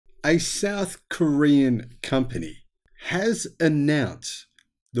A South Korean company has announced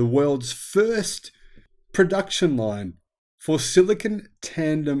the world's first production line for silicon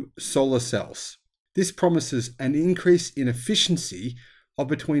tandem solar cells. This promises an increase in efficiency of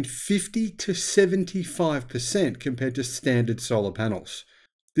between 50 to 75% compared to standard solar panels.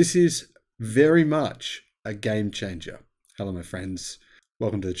 This is very much a game changer. Hello, my friends.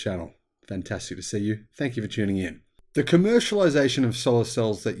 Welcome to the channel. Fantastic to see you. Thank you for tuning in. The commercialization of solar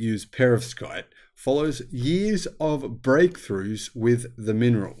cells that use perovskite follows years of breakthroughs with the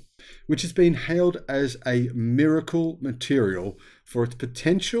mineral, which has been hailed as a miracle material for its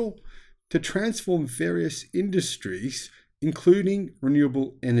potential to transform various industries, including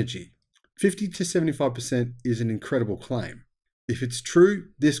renewable energy. 50 to 75% is an incredible claim. If it's true,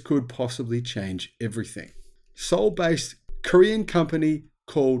 this could possibly change everything. Seoul-based Korean company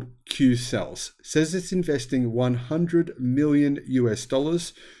called Qcells says it's investing $100 million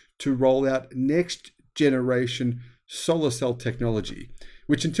to roll out next generation solar cell technology,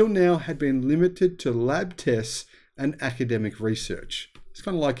 which until now had been limited to lab tests and academic research. It's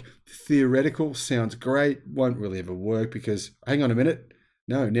kind of like theoretical, sounds great, won't really ever work because, hang on a minute,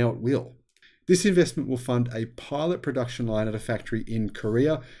 no, now it will. This investment will fund a pilot production line at a factory in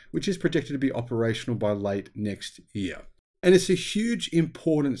Korea, which is projected to be operational by late next year. And it's a huge,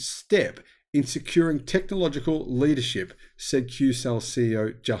 important step in securing technological leadership, said Qcells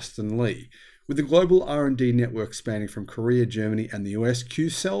CEO Justin Lee. With the global R&D network spanning from Korea, Germany, and the US,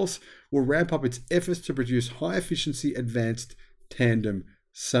 Qcells will ramp up its efforts to produce high-efficiency advanced tandem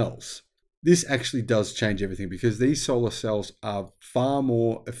cells. This actually does change everything because these solar cells are far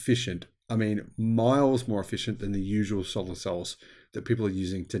more efficient. I mean, miles more efficient than the usual solar cells that people are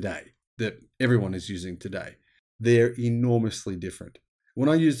using today, that everyone is using today. They're enormously different. When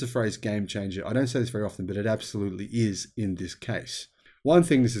I use the phrase game changer, I don't say this very often, but it absolutely is in this case. One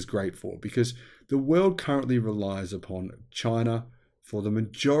thing this is great for, because the world currently relies upon China for the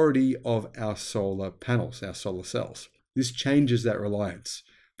majority of our solar panels, our solar cells. This changes that reliance.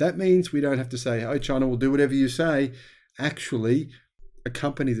 That means we don't have to say, oh, China will do whatever you say. Actually, a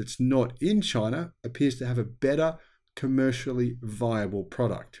company that's not in China appears to have a better commercially viable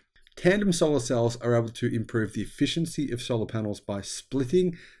product. Tandem solar cells are able to improve the efficiency of solar panels by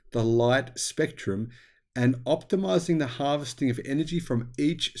splitting the light spectrum and optimizing the harvesting of energy from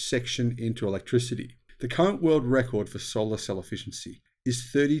each section into electricity. The current world record for solar cell efficiency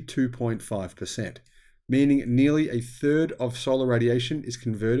is 32.5%, meaning nearly a third of solar radiation is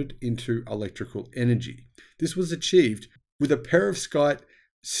converted into electrical energy. This was achieved with a perovskite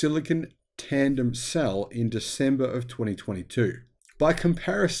silicon tandem cell in December of 2022. By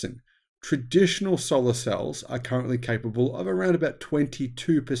comparison, traditional solar cells are currently capable of around about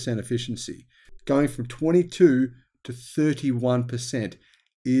 22% efficiency. Going from 22 to 31%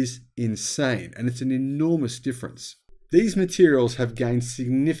 is insane, and it's an enormous difference. These materials have gained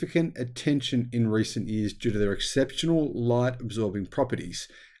significant attention in recent years due to their exceptional light-absorbing properties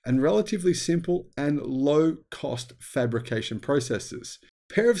and relatively simple and low-cost fabrication processes.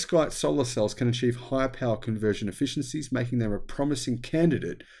 Perovskite solar cells can achieve high power conversion efficiencies, making them a promising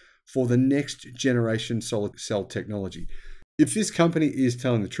candidate for the next generation solar cell technology. If this company is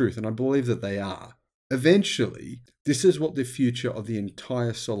telling the truth, and I believe that they are, eventually, this is what the future of the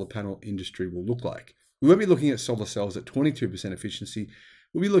entire solar panel industry will look like. We won't be looking at solar cells at 22% efficiency,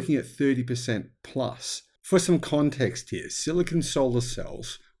 we'll be looking at 30% plus. For some context here, silicon solar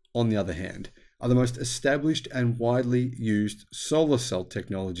cells, on the other hand, are the most established and widely used solar cell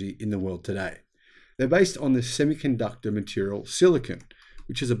technology in the world today. They're based on the semiconductor material silicon,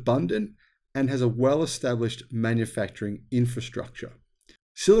 which is abundant and has a well-established manufacturing infrastructure.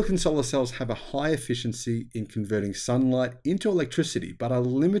 Silicon solar cells have a high efficiency in converting sunlight into electricity, but are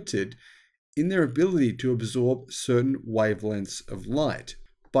limited in their ability to absorb certain wavelengths of light.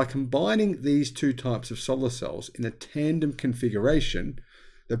 By combining these two types of solar cells in a tandem configuration,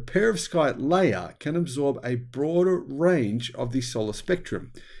 the perovskite layer can absorb a broader range of the solar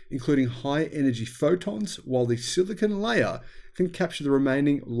spectrum, including high energy photons, while the silicon layer can capture the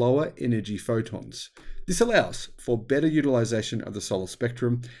remaining lower energy photons. This allows for better utilization of the solar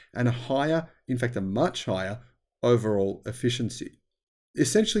spectrum and a higher, in fact a much higher, overall efficiency.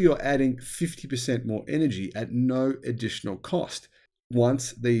 Essentially, you're adding 50% more energy at no additional cost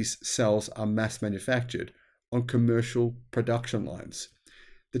once these cells are mass manufactured on commercial production lines.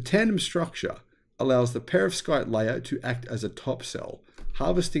 The tandem structure allows the perovskite layer to act as a top cell,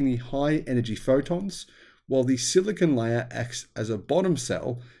 harvesting the high energy photons, while the silicon layer acts as a bottom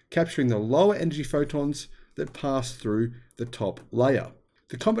cell, capturing the lower energy photons that pass through the top layer.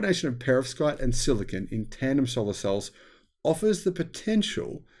 The combination of perovskite and silicon in tandem solar cells offers the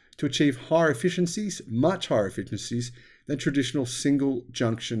potential to achieve higher efficiencies, much higher efficiencies, than traditional single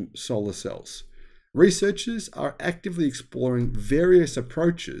junction solar cells. Researchers are actively exploring various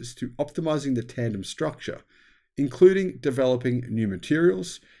approaches to optimizing the tandem structure, including developing new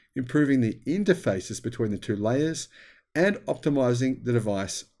materials, improving the interfaces between the two layers, and optimizing the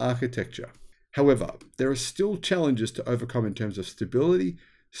device architecture. However, there are still challenges to overcome in terms of stability,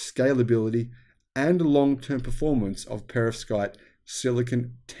 scalability, and long-term performance of perovskite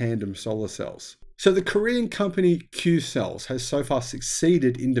silicon tandem solar cells. So the Korean company Q-Cells has so far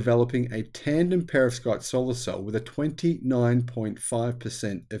succeeded in developing a tandem perovskite solar cell with a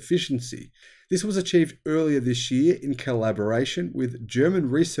 29.5% efficiency. This was achieved earlier this year in collaboration with German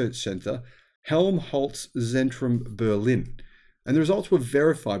research center Helmholtz-Zentrum Berlin, and the results were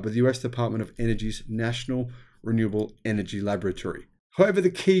verified by the US Department of Energy's National Renewable Energy Laboratory. However, the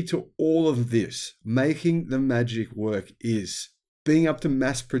key to all of this, making the magic work, is being able to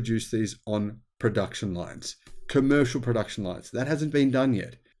mass produce these on production lines, commercial production lines. That hasn't been done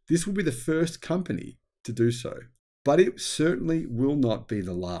yet. This will be the first company to do so, but it certainly will not be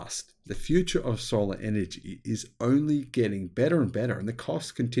the last. The future of solar energy is only getting better and better, and the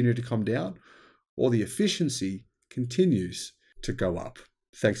costs continue to come down, while the efficiency continues to go up.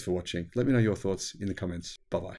 Thanks for watching. Let me know your thoughts in the comments. Bye-bye.